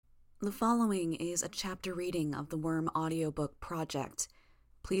The following is a chapter reading of the Worm audiobook project.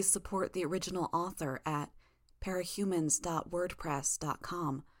 Please support the original author at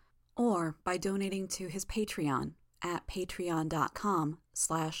parahumans.wordpress.com or by donating to his Patreon at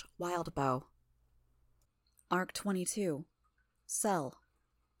patreon.com/wildbow. Arc 22, Cell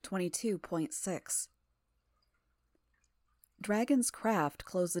 22.6. Dragon's craft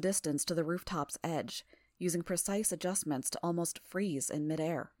closed the distance to the rooftop's edge, using precise adjustments to almost freeze in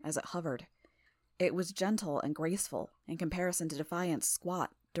midair as it hovered. It was gentle and graceful in comparison to Defiant's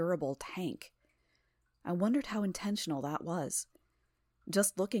squat, durable tank. I wondered how intentional that was.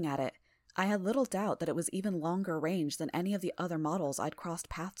 Just looking at it, I had little doubt that it was even longer range than any of the other models I'd crossed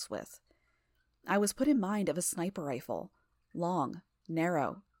paths with. I was put in mind of a sniper rifle, long,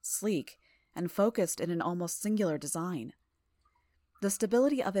 narrow, sleek, and focused in an almost singular design. The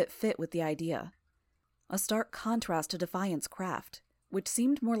stability of it fit with the idea. A stark contrast to Defiant's craft, which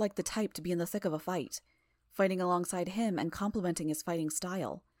seemed more like the type to be in the thick of a fight, fighting alongside him and complementing his fighting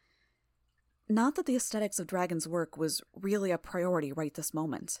style. Not that the aesthetics of Dragon's work was really a priority right this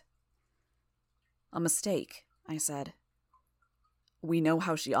moment. "A mistake," I said. "We know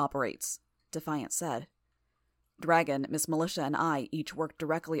how she operates," Defiant said. "Dragon, Miss Militia, and I each worked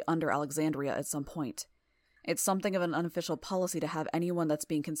directly under Alexandria at some point. It's something of an unofficial policy to have anyone that's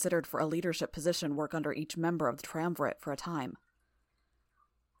being considered for a leadership position work under each member of the triumvirate for a time.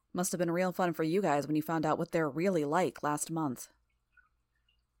 Must have been real fun for you guys when you found out what they're really like last month."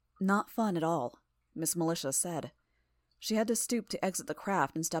 "Not fun at all," Miss Militia said. She had to stoop to exit the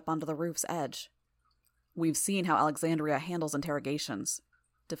craft and step onto the roof's edge. "We've seen how Alexandria handles interrogations,"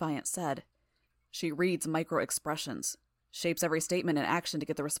 Defiant said. "She reads micro-expressions, shapes every statement and action to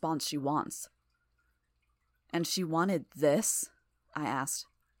get the response she wants." "And she wanted this?" I asked.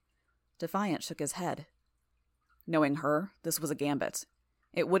 Defiant shook his head. "Knowing her, this was a gambit.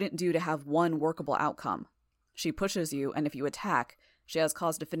 It wouldn't do to have one workable outcome. She pushes you, and if you attack, she has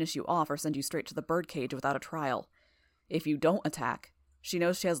cause to finish you off or send you straight to the birdcage without a trial. If you don't attack, she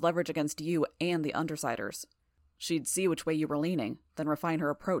knows she has leverage against you and the Undersiders. She'd see which way you were leaning, then refine her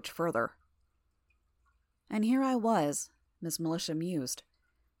approach further." "And here I was," Miss Militia mused,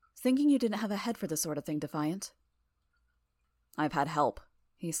 "thinking you didn't have a head for this sort of thing, Defiant." "I've had help,"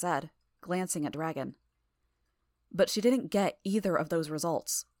 he said, glancing at Dragon. "But she didn't get either of those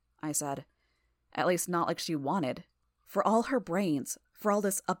results," I said. "At least not like she wanted. For all her brains, for all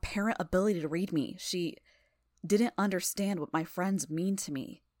this apparent ability to read me, she didn't understand what my friends mean to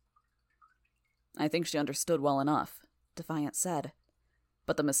me." "I think she understood well enough," Defiant said.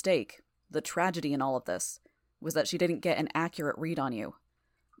 "But the mistake, the tragedy in all of this, was that she didn't get an accurate read on you.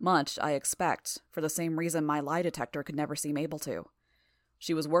 Much, I expect, for the same reason my lie detector could never seem able to.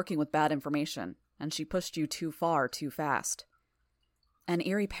 She was working with bad information, and she pushed you too far too fast." An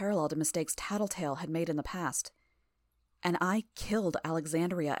eerie parallel to mistakes Tattletale had made in the past. And I killed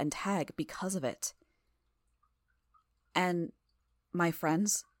Alexandria and Tag because of it. "And my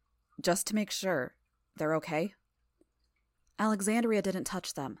friends? Just to make sure, they're okay?" "Alexandria didn't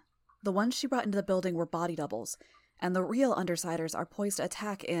touch them. The ones she brought into the building were body doubles, and the real Undersiders are poised to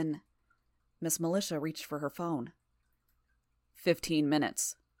attack in—" Miss Militia reached for her phone. 15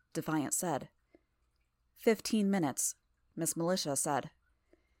 minutes, Defiant said. 15 minutes, Miss Militia said.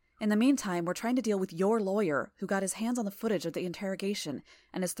 "In the meantime, we're trying to deal with your lawyer, who got his hands on the footage of the interrogation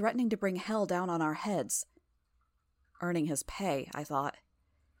and is threatening to bring hell down on our heads." Earning his pay, I thought.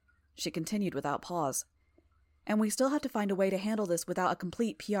 She continued without pause. "And we still have to find a way to handle this without a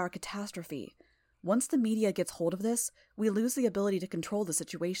complete PR catastrophe. Once the media gets hold of this, we lose the ability to control the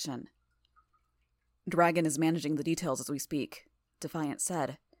situation." "Dragon is managing the details as we speak," Defiant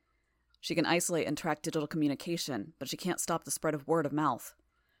said. "She can isolate and track digital communication, but she can't stop the spread of word of mouth.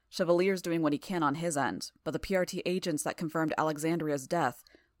 Chevalier's doing what he can on his end, but the PRT agents that confirmed Alexandria's death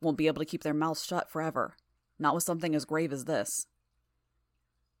won't be able to keep their mouths shut forever. Not with something as grave as this."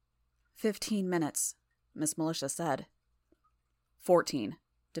 15 minutes, Miss Militia said. 14,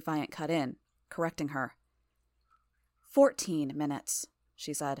 Defiant cut in, correcting her. 14 minutes,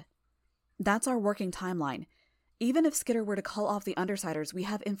 she said. "That's our working timeline. Even if Skitter were to call off the Undersiders, we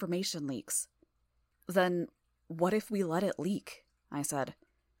have information leaks." "Then what if we let it leak?" I said.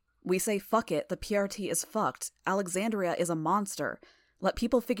 "We say fuck it, the PRT is fucked, Alexandria is a monster. Let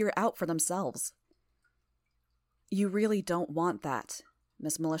people figure it out for themselves." "You really don't want that,"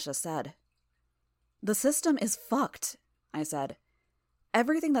 Miss Militia said. "The system is fucked," I said.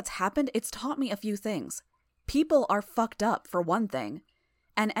 "Everything that's happened, it's taught me a few things. People are fucked up, for one thing.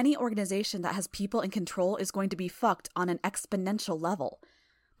 And any organization that has people in control is going to be fucked on an exponential level.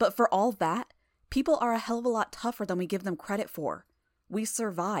 But for all that, people are a hell of a lot tougher than we give them credit for. We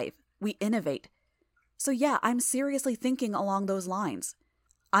survive. We innovate. So yeah, I'm seriously thinking along those lines.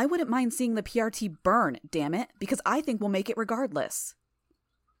 I wouldn't mind seeing the PRT burn, damn it, because I think we'll make it regardless.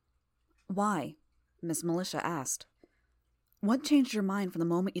 Why? Miss Militia asked. What changed your mind from the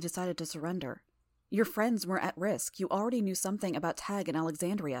moment you decided to surrender? Your friends were at risk. You already knew something about Tag and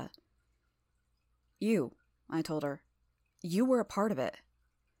Alexandria. You, I told her. You were a part of it.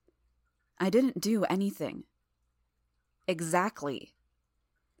 I didn't do anything. Exactly.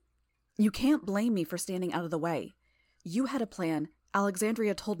 You can't blame me for standing out of the way. You had a plan.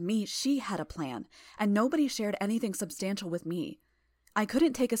 Alexandria told me she had a plan, and nobody shared anything substantial with me. I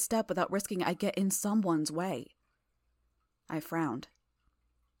couldn't take a step without risking I'd get in someone's way. I frowned.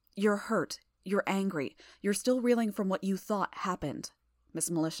 You're hurt. You're angry. You're still reeling from what you thought happened,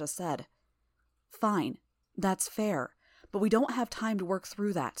 Miss Militia said. Fine. That's fair. But we don't have time to work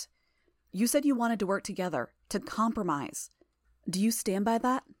through that. You said you wanted to work together, to compromise. Do you stand by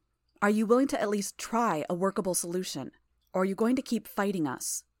that? Are you willing to at least try a workable solution? Or are you going to keep fighting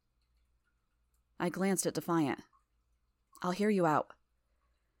us? I glanced at Defiant. I'll hear you out.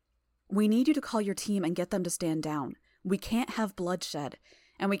 We need you to call your team and get them to stand down. We can't have bloodshed,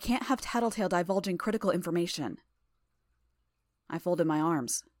 and we can't have Tattletale divulging critical information. I folded my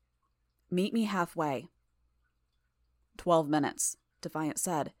arms. Meet me halfway. 12 minutes, Defiant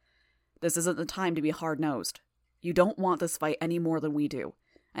said. This isn't the time to be hard-nosed. You don't want this fight any more than we do.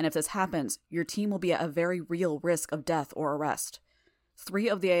 And if this happens, your team will be at a very real risk of death or arrest. 3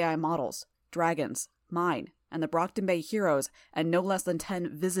 of the AI models, dragons, mine, and the Brockton Bay heroes, and no less than 10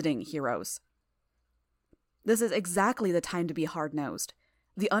 visiting heroes. This is exactly the time to be hard-nosed.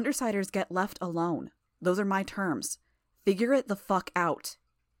 The Undersiders get left alone. Those are my terms. Figure it the fuck out.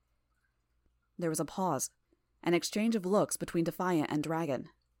 There was a pause, an exchange of looks between Defiant and Dragon.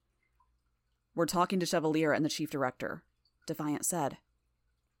 We're talking to Chevalier and the Chief Director, Defiant said.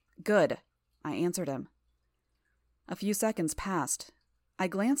 Good, I answered him. A few seconds passed. I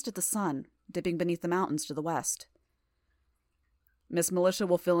glanced at the sun, dipping beneath the mountains to the west. Miss Militia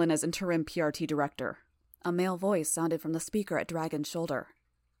will fill in as interim PRT director. A male voice sounded from the speaker at Dragon's shoulder.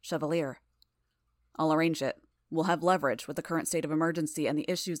 Chevalier. I'll arrange it. We'll have leverage with the current state of emergency and the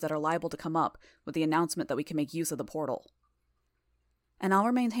issues that are liable to come up with the announcement that we can make use of the portal. And I'll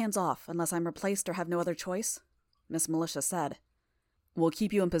remain hands-off unless I'm replaced or have no other choice, Miss Militia said. We'll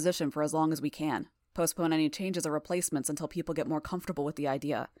keep you in position for as long as we can. Postpone any changes or replacements until people get more comfortable with the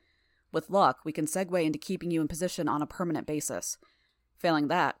idea. With luck, we can segue into keeping you in position on a permanent basis. Failing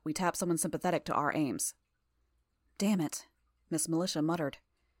that, we tap someone sympathetic to our aims. Damn it, Miss Militia muttered.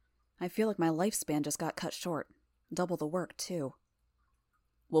 I feel like my lifespan just got cut short. Double the work, too.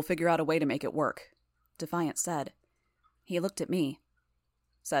 We'll figure out a way to make it work, Defiant said. He looked at me.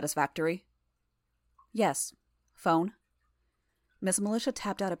 Satisfactory? Yes. Phone? Miss Militia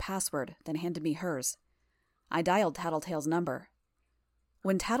tapped out a password, then handed me hers. I dialed Tattletale's number.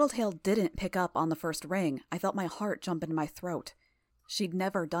 When Tattletale didn't pick up on the first ring, I felt my heart jump into my throat. She'd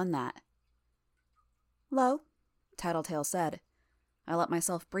never done that. "'Lo?" Tattletale said. I let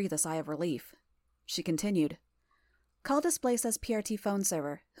myself breathe a sigh of relief. She continued. "Call display says PRT phone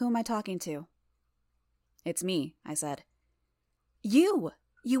server. Who am I talking to?" "It's me," I said. "You!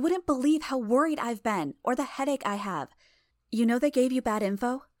 You wouldn't believe how worried I've been, or the headache I have. You know they gave you bad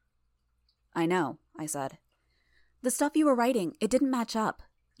info?" "I know," I said. "The stuff you were writing, it didn't match up.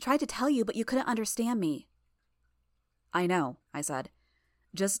 Tried to tell you, but you couldn't understand me." "I know," I said.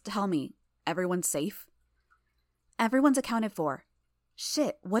 "Just tell me, everyone's safe?" "Everyone's accounted for."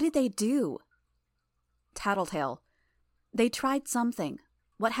 "Shit, what did they do?" "Tattletale. They tried something.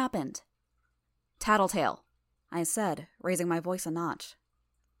 What happened?" "Tattletale," I said, raising my voice a notch.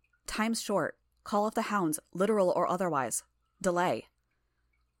 "Time's short. Call off the hounds, literal or otherwise. Delay."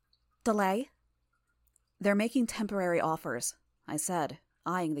 "Delay?" "They're making temporary offers," I said,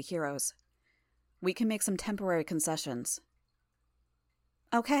 eyeing the heroes. "We can make some temporary concessions."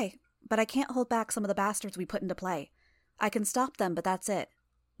 "Okay, but I can't hold back some of the bastards we put into play. I can stop them, but that's it.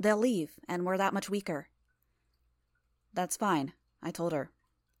 They'll leave, and we're that much weaker." "That's fine," I told her.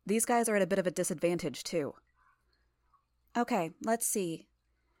 "These guys are at a bit of a disadvantage, too." "Okay, let's see.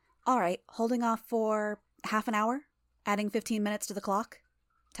 All right, holding off for half an hour? Adding 15 minutes to the clock?"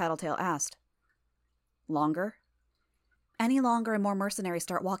 Tattletale asked. "Longer?" "Any longer and more mercenaries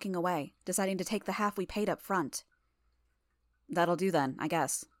start walking away, deciding to take the half we paid up front." "That'll do then, I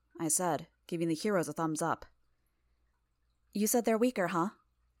guess," I said, giving the heroes a thumbs up. "You said they're weaker, huh?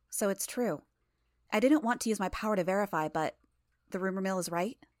 So it's true. I didn't want to use my power to verify, but the rumor mill is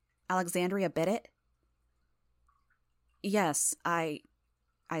right? Alexandria bit it?" "Yes, I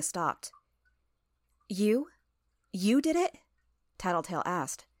stopped." You? You did it?" Tattletale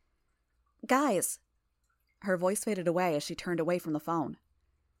asked. Guys. Her voice faded away as she turned away from the phone.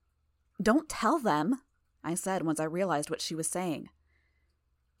 Don't tell them, I said once I realized what she was saying.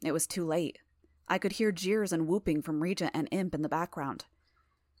 It was too late. I could hear jeers and whooping from Regent and Imp in the background.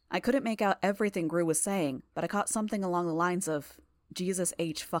 I couldn't make out everything Gru was saying, but I caught something along the lines of, Jesus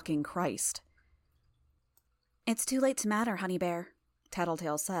H. fucking Christ. It's too late to matter, Honey Bear,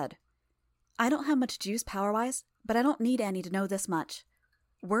 Tattletale said. I don't have much juice power-wise, but I don't need Annie to know this much.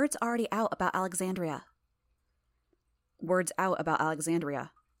 Word's already out about Alexandria. Word's out about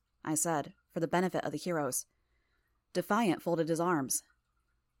Alexandria, I said, for the benefit of the heroes. Defiant folded his arms.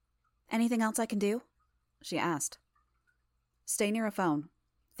 Anything else I can do? She asked. Stay near a phone.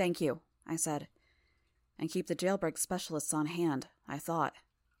 Thank you, I said. And keep the jailbreak specialists on hand, I thought.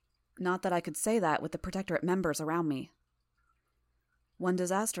 Not that I could say that with the Protectorate members around me. One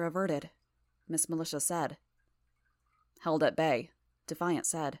disaster averted, Miss Militia said. Held at bay, Defiant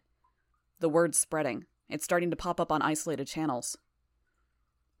said. The word's spreading. It's starting to pop up on isolated channels.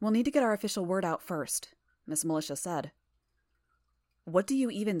 We'll need to get our official word out first, Miss Militia said. What do you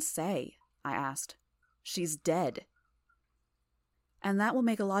even say? I asked. She's dead. And that will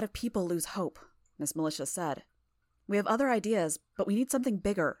make a lot of people lose hope, Miss Militia said. We have other ideas, but we need something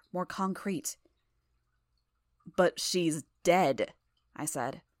bigger, more concrete. But she's dead, I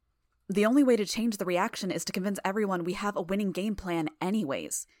said. The only way to change the reaction is to convince everyone we have a winning game plan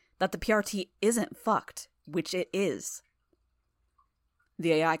anyways, that the PRT isn't fucked, which it is.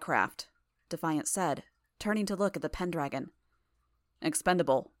 The AI craft, Defiant said, turning to look at the Pendragon.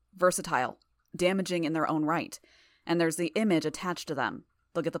 Expendable, versatile, damaging in their own right, and there's the image attached to them.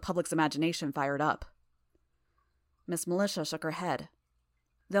 They'll get the public's imagination fired up. Miss Militia shook her head.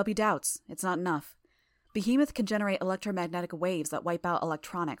 There'll be doubts. It's not enough. Behemoth can generate electromagnetic waves that wipe out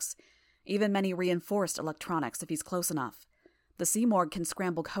electronics, even many reinforced electronics if he's close enough. The Simorg can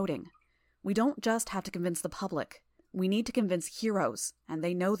scramble coding. We don't just have to convince the public. We need to convince heroes, and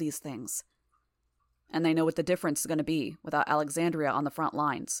they know these things. And they know what the difference is going to be without Alexandria on the front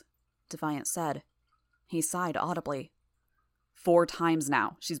lines, Defiant said. He sighed audibly. 4 times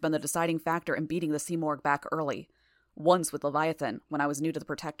now, she's been the deciding factor in beating the Simorg back early. Once with Leviathan, when I was new to the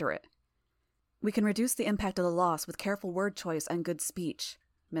Protectorate. We can reduce the impact of the loss with careful word choice and good speech,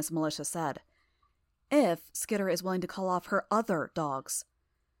 Miss Militia said. If Skitter is willing to call off her other dogs.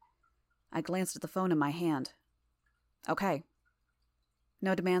 I glanced at the phone in my hand. Okay.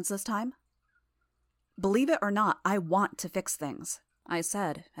 No demands this time? Believe it or not, I want to fix things, I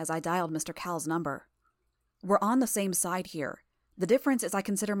said as I dialed Mr. Cal's number. We're on the same side here. The difference is I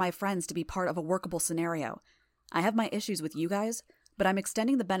consider my friends to be part of a workable scenario. I have my issues with you guys, but I'm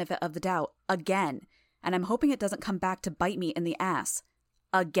extending the benefit of the doubt again, and I'm hoping it doesn't come back to bite me in the ass.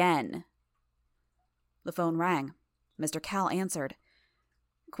 Again. The phone rang. Mr. Cal answered.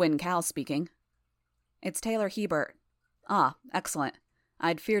 Quinn Cal speaking. It's Taylor Hebert. Ah, excellent.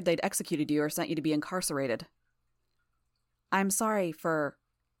 I'd feared they'd executed you or sent you to be incarcerated. I'm sorry for,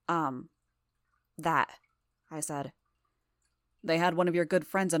 that, I said. They had one of your good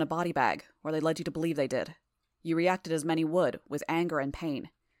friends in a body bag, or they led you to believe they did. You reacted as many would, with anger and pain.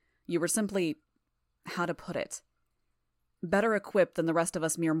 You were simply, how to put it, better equipped than the rest of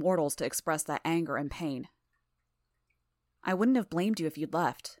us mere mortals to express that anger and pain. I wouldn't have blamed you if you'd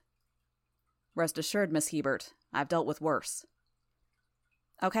left. Rest assured, Miss Hebert, I've dealt with worse.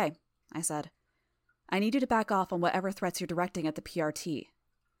 Okay, I said. I need you to back off on whatever threats you're directing at the PRT.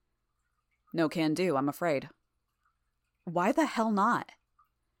 No can do, I'm afraid. Why the hell not?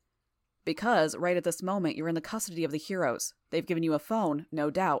 Because, right at this moment, you're in the custody of the heroes. They've given you a phone, no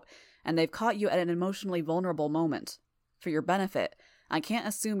doubt, and they've caught you at an emotionally vulnerable moment. For your benefit, I can't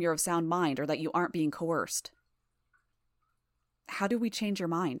assume you're of sound mind or that you aren't being coerced. How do we change your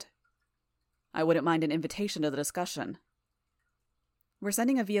mind? I wouldn't mind an invitation to the discussion. We're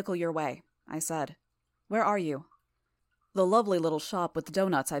sending a vehicle your way, I said. Where are you? The lovely little shop with the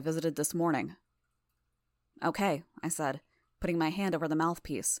donuts I visited this morning. Okay, I said, putting my hand over the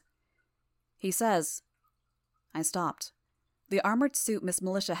mouthpiece. He says... I stopped. The armored suit Miss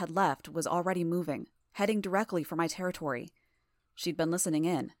Militia had left was already moving, heading directly for my territory. She'd been listening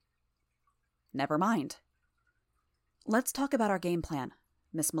in. Never mind. Let's talk about our game plan,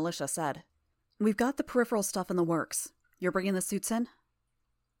 Miss Militia said. We've got the peripheral stuff in the works. You're bringing the suits in?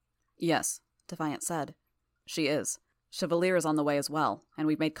 Yes, Defiant said. She is. Chevalier is on the way as well, and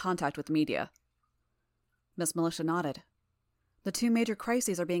we've made contact with media. Miss Militia nodded. The 2 major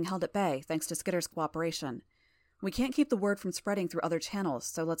crises are being held at bay, thanks to Skitter's cooperation. We can't keep the word from spreading through other channels,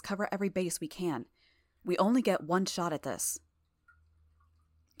 so let's cover every base we can. We only get one shot at this.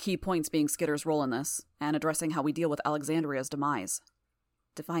 Key points being Skitter's role in this, and addressing how we deal with Alexandria's demise.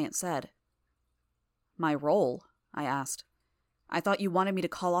 Defiant said. My role? I asked. I thought you wanted me to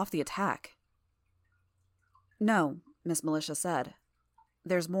call off the attack. No, Miss Militia said.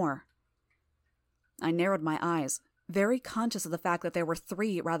 There's more. I narrowed my eyes, very conscious of the fact that there were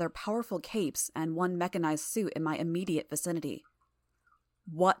 3 rather powerful capes and 1 mechanized suit in my immediate vicinity.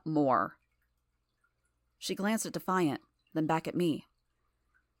 What more? She glanced at Defiant, then back at me.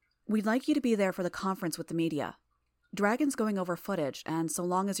 We'd like you to be there for the conference with the media. Dragon's going over footage, and so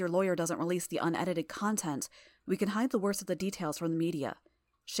long as your lawyer doesn't release the unedited content, we can hide the worst of the details from the media,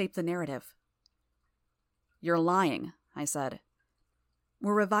 shape the narrative. You're lying, I said.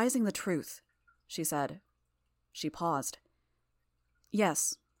 We're revising the truth, she said. She paused.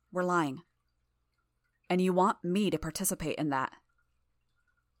 Yes, we're lying. And you want me to participate in that?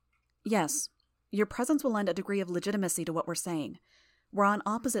 Yes. Your presence will lend a degree of legitimacy to what we're saying. We're on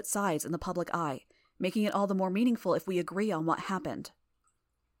opposite sides in the public eye, making it all the more meaningful if we agree on what happened.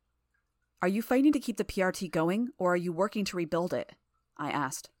 Are you fighting to keep the PRT going, or are you working to rebuild it? I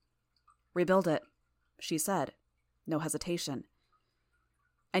asked. Rebuild it, she said. No hesitation.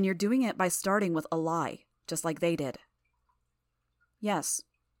 And you're doing it by starting with a lie, just like they did. Yes,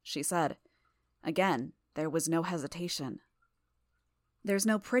 she said. Again, there was no hesitation. There's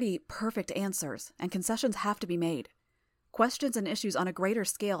no pretty, perfect answers, and concessions have to be made. Questions and issues on a greater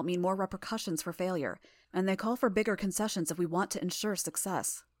scale mean more repercussions for failure, and they call for bigger concessions if we want to ensure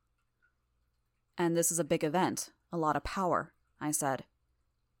success. And this is a big event, a lot of power, I said.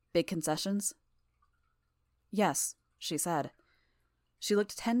 Big concessions? Yes, she said. She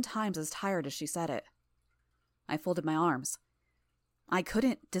looked 10 times as tired as she said it. I folded my arms. I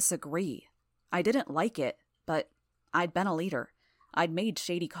couldn't disagree. I didn't like it, but I'd been a leader. I'd made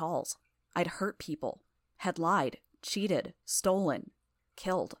shady calls. I'd hurt people. Had lied, cheated, stolen,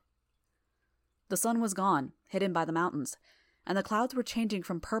 killed. The sun was gone, hidden by the mountains, and the clouds were changing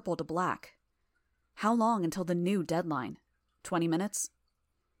from purple to black. How long until the new deadline? 20 minutes?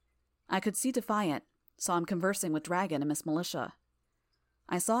 I could see Defiant, saw him conversing with Dragon and Miss Militia.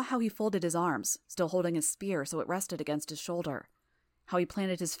 I saw how he folded his arms, still holding his spear so it rested against his shoulder. How he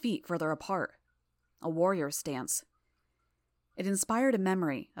planted his feet further apart. A warrior's stance. It inspired a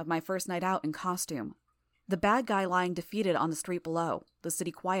memory of my first night out in costume. The bad guy lying defeated on the street below, the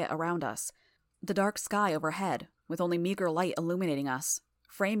city quiet around us, the dark sky overhead, with only meager light illuminating us,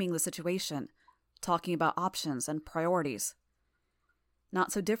 framing the situation, talking about options and priorities.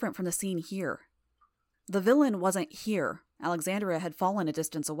 Not so different from the scene here. The villain wasn't here. Alexandria had fallen a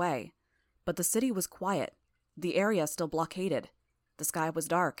distance away. But the city was quiet, the area still blockaded, the sky was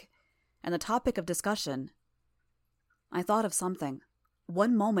dark, and the topic of discussion... I thought of something.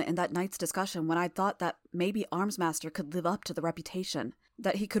 One moment in that night's discussion when I thought that maybe Armsmaster could live up to the reputation,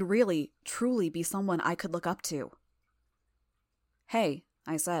 that he could really, truly be someone I could look up to. Hey,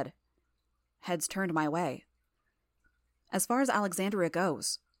 I said. Heads turned my way. As far as Alexandria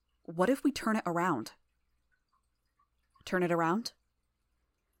goes, what if we turn it around? Turn it around?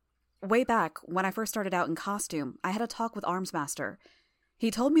 Way back, when I first started out in costume, I had a talk with Armsmaster. He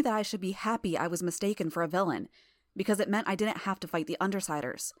told me that I should be happy I was mistaken for a villain, because it meant I didn't have to fight the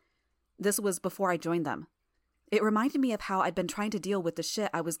Undersiders. This was before I joined them. It reminded me of how I'd been trying to deal with the shit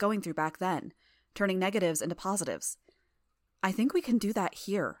I was going through back then, turning negatives into positives. I think we can do that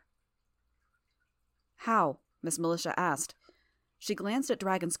here. How? Miss Militia asked. She glanced at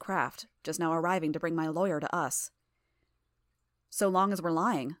Dragon's craft, just now arriving to bring my lawyer to us. So long as we're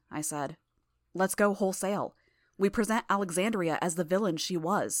lying, I said. Let's go wholesale. We present Alexandria as the villain she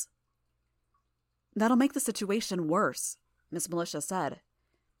was. That'll make the situation worse, Miss Militia said.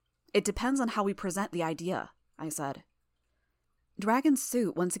 It depends on how we present the idea, I said. Dragon's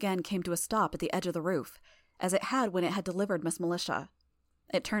suit once again came to a stop at the edge of the roof, as it had when it had delivered Miss Militia.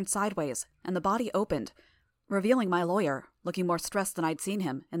 It turned sideways, and the body opened, revealing my lawyer, looking more stressed than I'd seen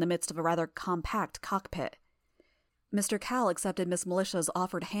him in the midst of a rather compact cockpit. Mr. Cal accepted Miss Militia's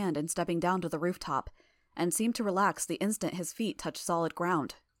offered hand in stepping down to the rooftop, and seemed to relax the instant his feet touched solid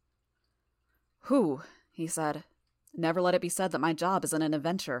ground. Whew, he said. Never let it be said that my job isn't an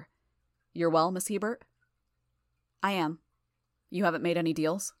adventure. You're well, Miss Hebert? I am. You haven't made any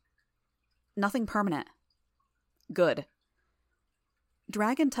deals? Nothing permanent. Good.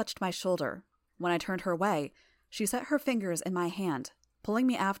 Dragon touched my shoulder. When I turned her way, she set her fingers in my hand, pulling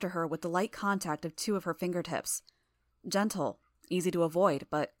me after her with the light contact of 2 of her fingertips. Gentle, easy to avoid,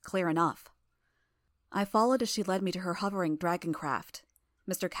 but clear enough. I followed as she led me to her hovering dragon craft.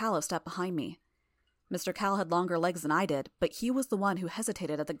 Mr. Cal stepped behind me. Mr. Cal had longer legs than I did, but he was the one who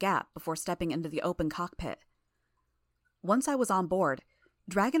hesitated at the gap before stepping into the open cockpit. Once I was on board,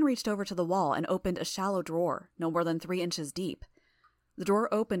 Dragon reached over to the wall and opened a shallow drawer, no more than 3 inches deep. The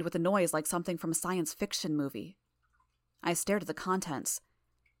drawer opened with a noise like something from a science fiction movie. I stared at the contents.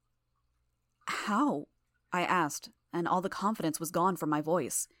 "How?" I asked, and all the confidence was gone from my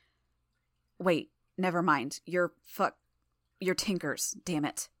voice. "Wait, never mind. You're Tinkers, damn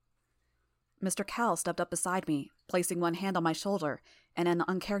it." Mr. Cal stepped up beside me, placing one hand on my shoulder and an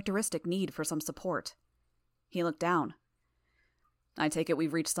uncharacteristic need for some support. He looked down. "I take it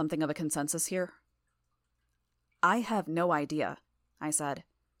we've reached something of a consensus here?" "I have no idea," I said.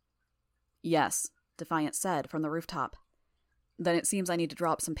 "Yes," Defiant said from the rooftop. "Then it seems I need to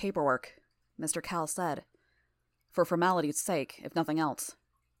drop some paperwork," Mr. Cal said. "For formality's sake, if nothing else."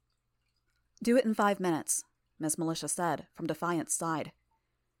 "Do it in 5 minutes," Miss Militia said from Defiant's side.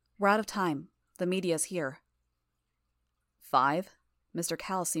 "We're out of time. The media's here." 5? Mr.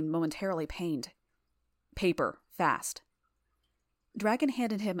 Cal seemed momentarily pained. "Paper, fast." Dragon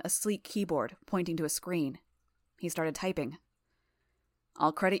handed him a sleek keyboard, pointing to a screen. He started typing.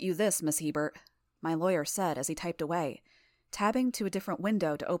 "I'll credit you this, Miss Hebert," my lawyer said as he typed away, tabbing to a different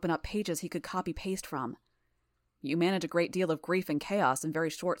window to open up pages he could copy-paste from. "You manage a great deal of grief and chaos in very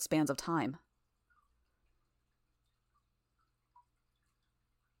short spans of time."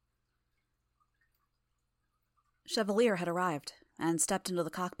 Chevalier had arrived and stepped into the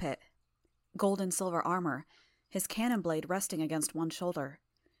cockpit. Gold and silver armor, his cannon blade resting against one shoulder.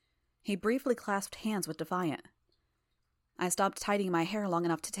 He briefly clasped hands with Defiant. I stopped tidying my hair long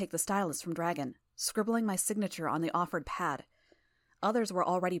enough to take the stylus from Dragon, scribbling my signature on the offered pad. Others were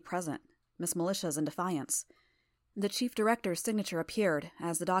already present, Miss Militia's and Defiant's. The chief director's signature appeared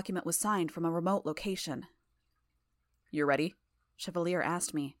as the document was signed from a remote location. "You're ready?" Chevalier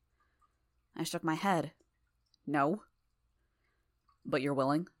asked me. I shook my head. "No." "But you're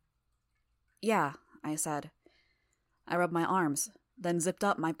willing?" "Yeah," I said. I rubbed my arms, then zipped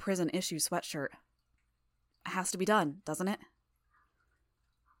up my prison-issue sweatshirt. "It has to be done, doesn't it?"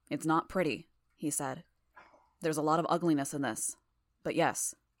 "It's not pretty," he said. "There's a lot of ugliness in this. But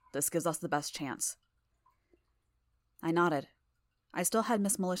yes, this gives us the best chance." I nodded. I still had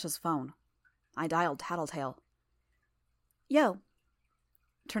Miss Militia's phone. I dialed Tattletale. "Yo."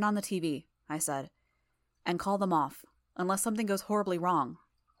 "Turn on the TV," I said. "And call them off, unless something goes horribly wrong.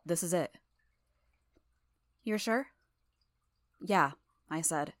 This is it." "You're sure?" "Yeah," I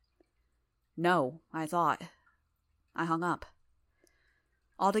said. "No, I thought." I hung up.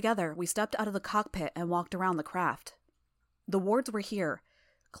 Altogether, we stepped out of the cockpit and walked around the craft. The wards were here.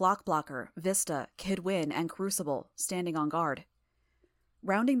 Clockblocker, Vista, Kid-Win, and Crucible, standing on guard.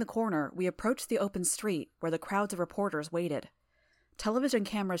 Rounding the corner, we approached the open street where the crowds of reporters waited. Television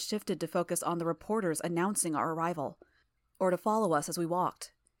cameras shifted to focus on the reporters announcing our arrival, or to follow us as we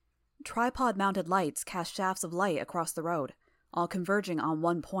walked. Tripod-mounted lights cast shafts of light across the road, all converging on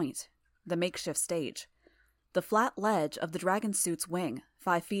one point, the makeshift stage. The flat ledge of the Dragon suit's wing,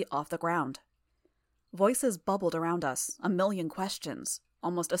 5 feet off the ground. Voices bubbled around us, a million questions,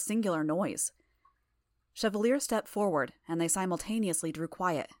 almost a singular noise. Chevalier stepped forward, and they simultaneously drew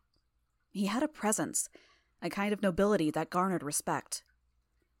quiet. He had a presence, a kind of nobility that garnered respect.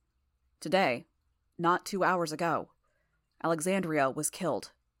 "Today, not 2 hours ago, Alexandria was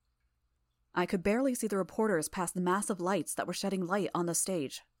killed." I could barely see the reporters past the massive lights that were shedding light on the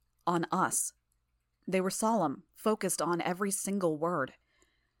stage, on us. They were solemn, focused on every single word.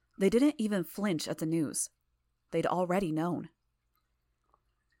 They didn't even flinch at the news. They'd already known.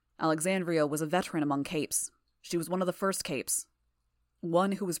 "Alexandria was a veteran among Capes. She was one of the first Capes.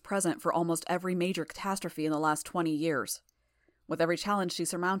 One who was present for almost every major catastrophe in the last 20 years. With every challenge she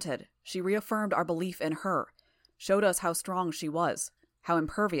surmounted, she reaffirmed our belief in her, showed us how strong she was, how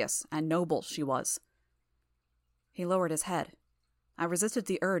impervious and noble she was." He lowered his head. I resisted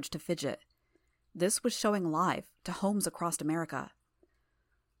the urge to fidget. This was showing live to homes across America.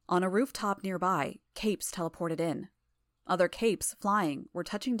 On a rooftop nearby, Capes teleported in. Other Capes, flying, were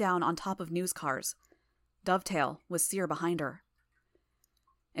touching down on top of news cars. Dovetail was Seer behind her.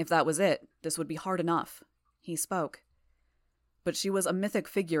 "If that was it, this would be hard enough," he spoke. "But she was a mythic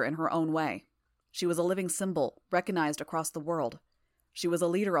figure in her own way. She was a living symbol, recognized across the world. She was a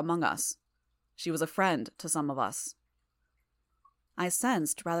leader among us. She was a friend to some of us." I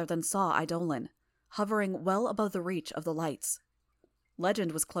sensed rather than saw Eidolon, hovering well above the reach of the lights.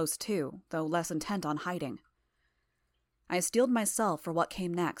 Legend was close too, though less intent on hiding. I steeled myself for what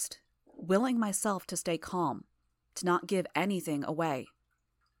came next, willing myself to stay calm, to not give anything away.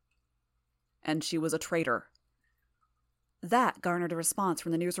 "And she was a traitor." That garnered a response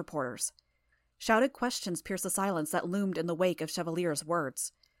from the news reporters. Shouted questions pierced the silence that loomed in the wake of Chevalier's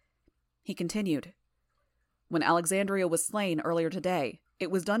words. He continued. "When Alexandria was slain earlier today, it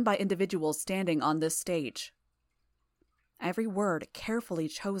was done by individuals standing on this stage." every word carefully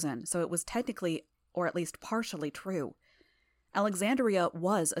chosen so it was technically, or at least partially, true. Alexandria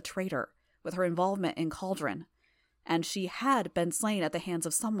was a traitor, with her involvement in Cauldron, and she had been slain at the hands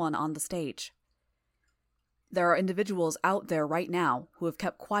of someone on the stage. There are individuals out there right now who have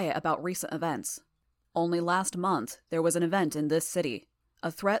kept quiet about recent events. Only last month, there was an event in this city,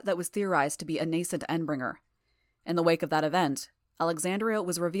 a threat that was theorized to be a nascent Endbringer. In the wake of that event, Alexandria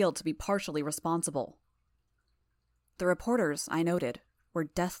was revealed to be partially responsible. The reporters, I noted, were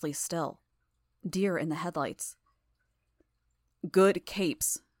deathly still, deer in the headlights. "Good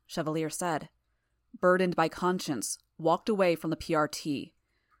capes," Chevalier said. "Burdened by conscience, walked away from the PRT.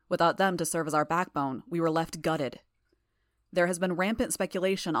 Without them to serve as our backbone, we were left gutted. There has been rampant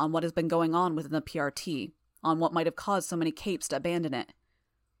speculation on what has been going on within the PRT, on what might have caused so many capes to abandon it.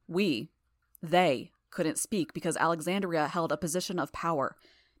 They couldn't speak because Alexandria held a position of power,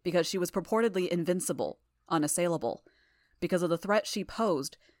 because she was purportedly invincible, unassailable, because of the threat she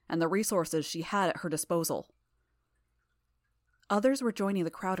posed and the resources she had at her disposal." Others were joining the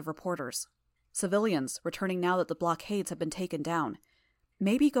crowd of reporters. Civilians returning now that the blockades had been taken down,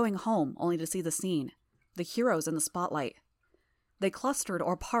 maybe going home only to see the scene, the heroes in the spotlight. They clustered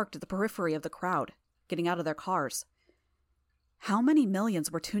or parked at the periphery of the crowd, getting out of their cars. How many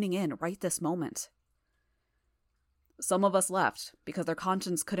millions were tuning in right this moment? Some of us left because their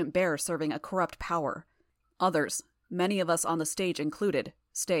conscience couldn't bear serving a corrupt power. Others, many of us on the stage included,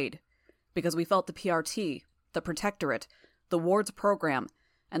 stayed, because we felt the PRT, the Protectorate, the Wards program,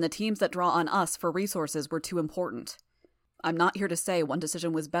 and the teams that draw on us for resources were too important. I'm not here to say one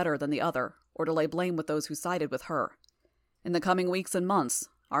decision was better than the other, or to lay blame with those who sided with her. In the coming weeks and months,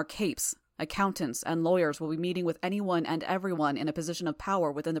 our capes, accountants, and lawyers will be meeting with anyone and everyone in a position of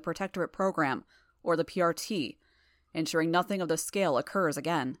power within the Protectorate program, or the PRT, ensuring nothing of the scale occurs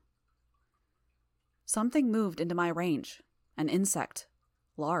again. Something moved into my range. An insect.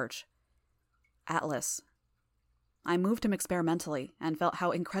 Large. Atlas. I moved him experimentally and felt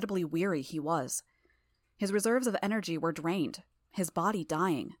how incredibly weary he was. His reserves of energy were drained, his body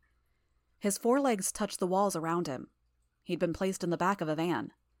dying. His forelegs touched the walls around him. He'd been placed in the back of a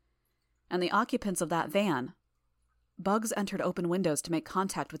van. And the occupants of that van... Bugs entered open windows to make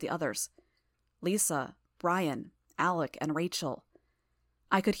contact with the others. Lisa, Brian, Alec, and Rachel.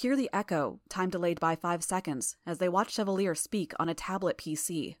 I could hear the echo, time delayed by 5 seconds, as they watched Chevalier speak on a tablet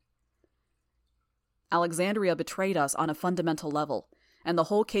PC. Alexandria betrayed us on a fundamental level, and the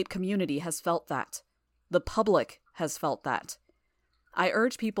whole Cape community has felt that. The public has felt that. I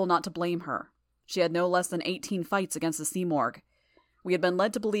urge people not to blame her. She had no less than 18 fights against the Simorg. We had been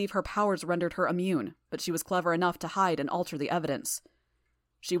led to believe her powers rendered her immune, but she was clever enough to hide and alter the evidence.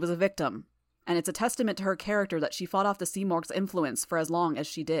 She was a victim, and it's a testament to her character that she fought off the Simorg's influence for as long as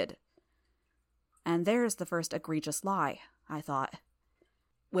she did. And there's the first egregious lie, I thought.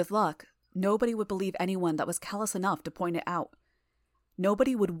 With luck, nobody would believe anyone that was callous enough to point it out.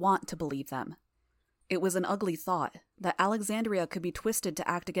 Nobody would want to believe them. It was an ugly thought, that Alexandria could be twisted to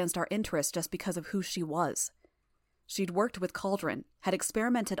act against our interests just because of who she was. She'd worked with Cauldron, had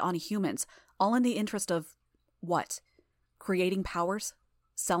experimented on humans, all in the interest of... what? Creating powers?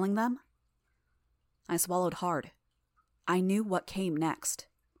 Selling them? I swallowed hard. I knew what came next.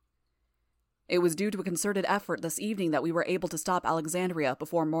 It was due to a concerted effort this evening that we were able to stop Alexandria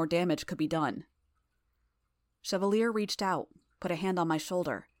before more damage could be done. Chevalier reached out, put a hand on my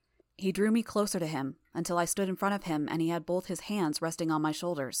shoulder. He drew me closer to him until I stood in front of him and he had both his hands resting on my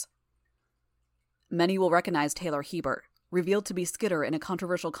shoulders. Many will recognize Taylor Hebert, revealed to be Skitter in a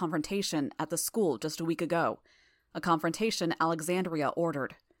controversial confrontation at the school just a week ago, a confrontation Alexandria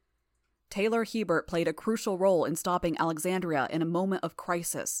ordered. Taylor Hebert played a crucial role in stopping Alexandria in a moment of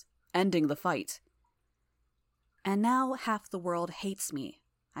crisis, ending the fight. And now half the world hates me,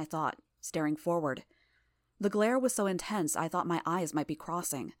 I thought, staring forward. The glare was so intense I thought my eyes might be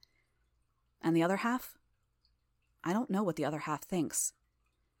crossing. And the other half? I don't know what the other half thinks.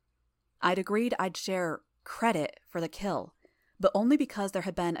 I'd agreed I'd share credit for the kill, but only because there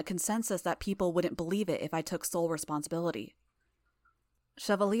had been a consensus that people wouldn't believe it if I took sole responsibility.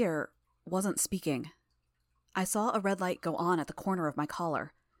 Chevalier wasn't speaking. I saw a red light go on at the corner of my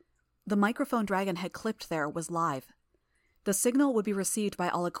collar. The microphone Dragon had clipped there was live. The signal would be received by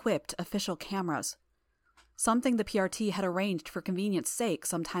all equipped official cameras, something the PRT had arranged for convenience sake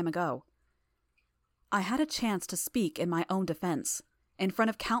some time ago. I had a chance to speak in my own defense, in front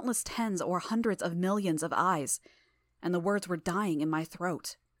of countless tens or hundreds of millions of eyes, and the words were dying in my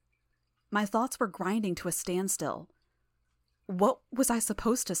throat. My thoughts were grinding to a standstill. What was I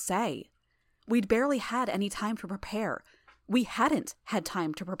supposed to say? We'd barely had any time to prepare. We hadn't had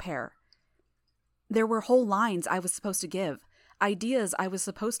time to prepare. There were whole lines I was supposed to give, ideas I was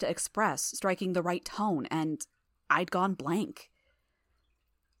supposed to express, striking the right tone, and I'd gone blank.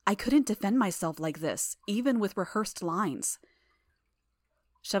 I couldn't defend myself like this, even with rehearsed lines.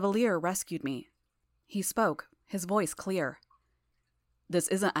 Chevalier rescued me. He spoke, his voice clear. "This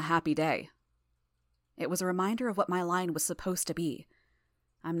isn't a happy day." It was a reminder of what my line was supposed to be.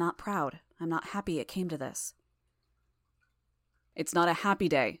 I'm not proud. I'm not happy it came to this. "It's not a happy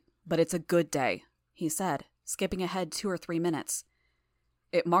day, but it's a good day," he said, skipping ahead 2 or 3 minutes.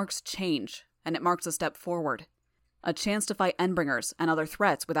 "It marks change, and it marks a step forward. A chance to fight Endbringers and other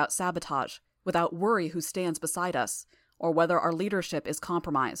threats without sabotage, without worry who stands beside us, or whether our leadership is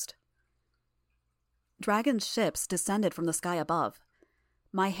compromised." Dragon's ships descended from the sky above.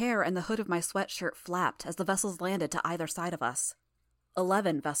 My hair and the hood of my sweatshirt flapped as the vessels landed to either side of us.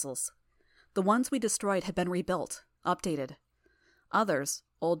 11 vessels. The ones we destroyed had been rebuilt, updated. Others,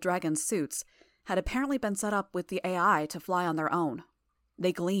 old Dragon suits, had apparently been set up with the AI to fly on their own.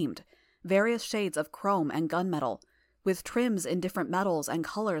 They gleamed, various shades of chrome and gunmetal, with trims in different metals and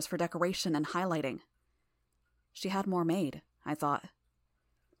colors for decoration and highlighting. She had more made, I thought.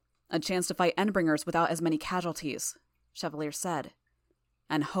 "A chance to fight Endbringers without as many casualties," Chevalier said.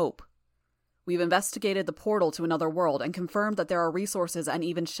 "And hope. We've investigated the portal to another world and confirmed that there are resources and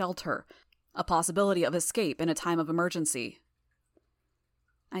even shelter, a possibility of escape in a time of emergency."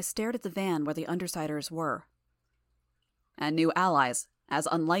 I stared at the van where the Undersiders were. "And new allies, as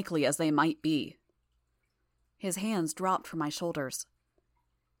unlikely as they might be." His hands dropped from my shoulders.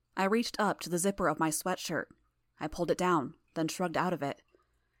 I reached up to the zipper of my sweatshirt. I pulled it down, then shrugged out of it.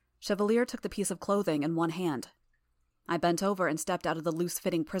 Chevalier took the piece of clothing in one hand. I bent over and stepped out of the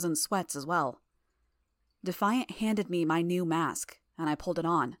loose-fitting prison sweats as well. Defiant handed me my new mask, and I pulled it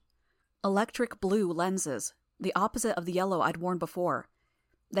on. Electric blue lenses, the opposite of the yellow I'd worn before.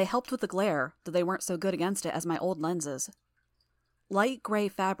 They helped with the glare, though they weren't so good against it as my old lenses. Light gray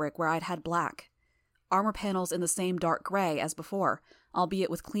fabric where I'd had black. Armor panels in the same dark gray as before, albeit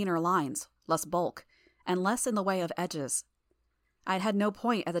with cleaner lines, less bulk, and less in the way of edges. I'd had no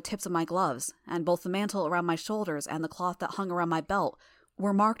point at the tips of my gloves, and both the mantle around my shoulders and the cloth that hung around my belt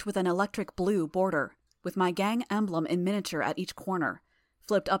were marked with an electric blue border, with my gang emblem in miniature at each corner,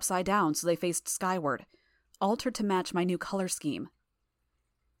 flipped upside down so they faced skyward, altered to match my new color scheme.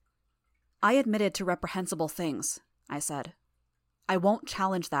 "I admitted to reprehensible things," I said. "I won't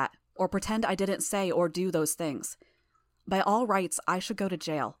challenge that, or pretend I didn't say or do those things. By all rights, I should go to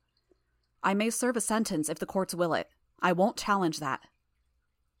jail. I may serve a sentence if the courts will it. I won't challenge that."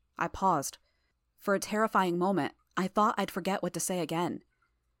 I paused. For a terrifying moment, I thought I'd forget what to say again.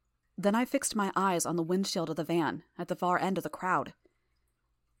 Then I fixed my eyes on the windshield of the van, at the far end of the crowd.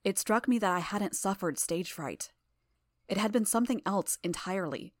 It struck me that I hadn't suffered stage fright. It had been something else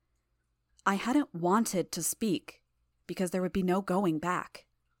entirely. I hadn't wanted to speak, because there would be no going back.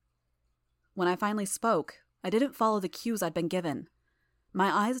 When I finally spoke, I didn't follow the cues I'd been given.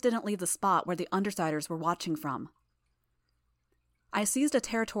 My eyes didn't leave the spot where the Undersiders were watching from. I seized a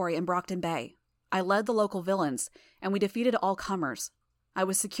territory in Brockton Bay. I led the local villains, and we defeated all comers. I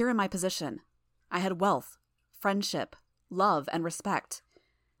was secure in my position. I had wealth, friendship, love, and respect.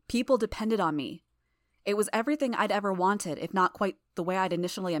 People depended on me. It was everything I'd ever wanted, if not quite the way I'd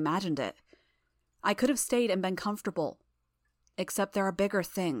initially imagined it. I could have stayed and been comfortable. Except there are bigger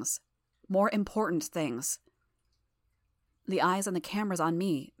things. More important things. The eyes and the cameras on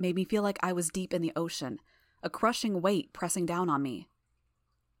me made me feel like I was deep in the ocean, a crushing weight pressing down on me.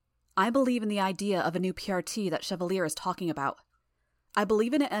 I believe in the idea of a new PRT that Chevalier is talking about. I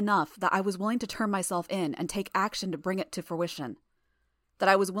believe in it enough that I was willing to turn myself in and take action to bring it to fruition. That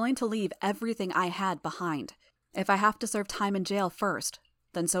I was willing to leave everything I had behind. If I have to serve time in jail first,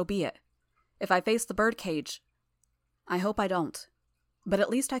 then so be it. If I face the birdcage, I hope I don't. But at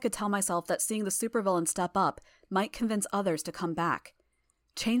least I could tell myself that seeing the supervillain step up might convince others to come back.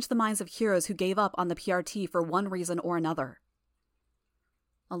 Change the minds of heroes who gave up on the PRT for one reason or another.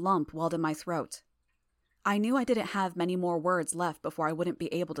 A lump welled in my throat. I knew I didn't have many more words left before I wouldn't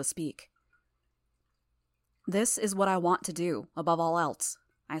be able to speak. "This is what I want to do, above all else,"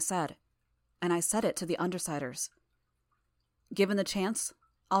 I said. And I said it to the Undersiders. Given the chance,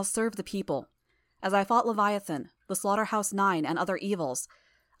 I'll serve the people. As I fought Leviathan, the Slaughterhouse 9, and other evils,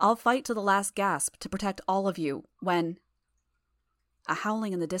 I'll fight to the last gasp to protect all of you when... A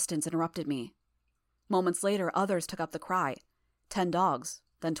howling in the distance interrupted me. Moments later, others took up the cry. 10 dogs,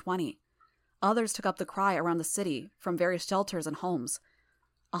 then 20. Others took up the cry around the city, from various shelters and homes.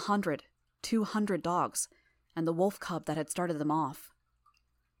 100, 200 dogs, and the wolf cub that had started them off.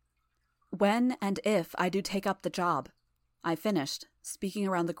 "When and if I do take up the job," I finished, speaking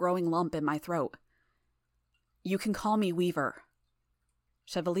around the growing lump in my throat, You can call me Weaver.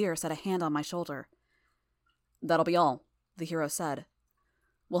 Chevalier set a hand on my shoulder. That'll be all, the hero said.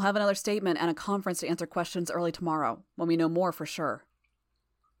 We'll have another statement and a conference to answer questions early tomorrow, when we know more for sure.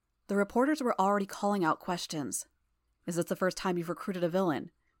 The reporters were already calling out questions. Is this the first time you've recruited a villain?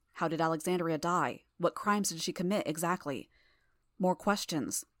 How did Alexandria die? What crimes did she commit exactly? More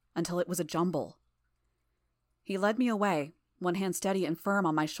questions, until it was a jumble. He led me away, one hand steady and firm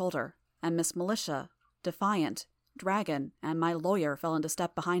on my shoulder, and Miss Militia, Defiant, Dragon, and my lawyer fell into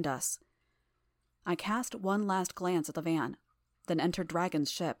step behind us. I cast one last glance at the van, then entered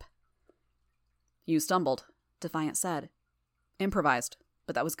Dragon's ship. You stumbled, Defiant said. Improvised,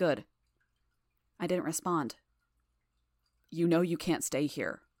 but that was good. I didn't respond. You know you can't stay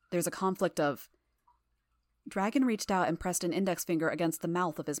here. There's a conflict of... Dragon reached out and pressed an index finger against the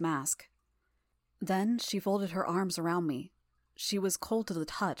mouth of his mask. Then she folded her arms around me. She was cold to the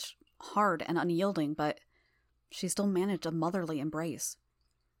touch, hard and unyielding, but she still managed a motherly embrace.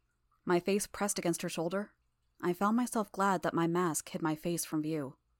 My face pressed against her shoulder. I found myself glad that my mask hid my face from view.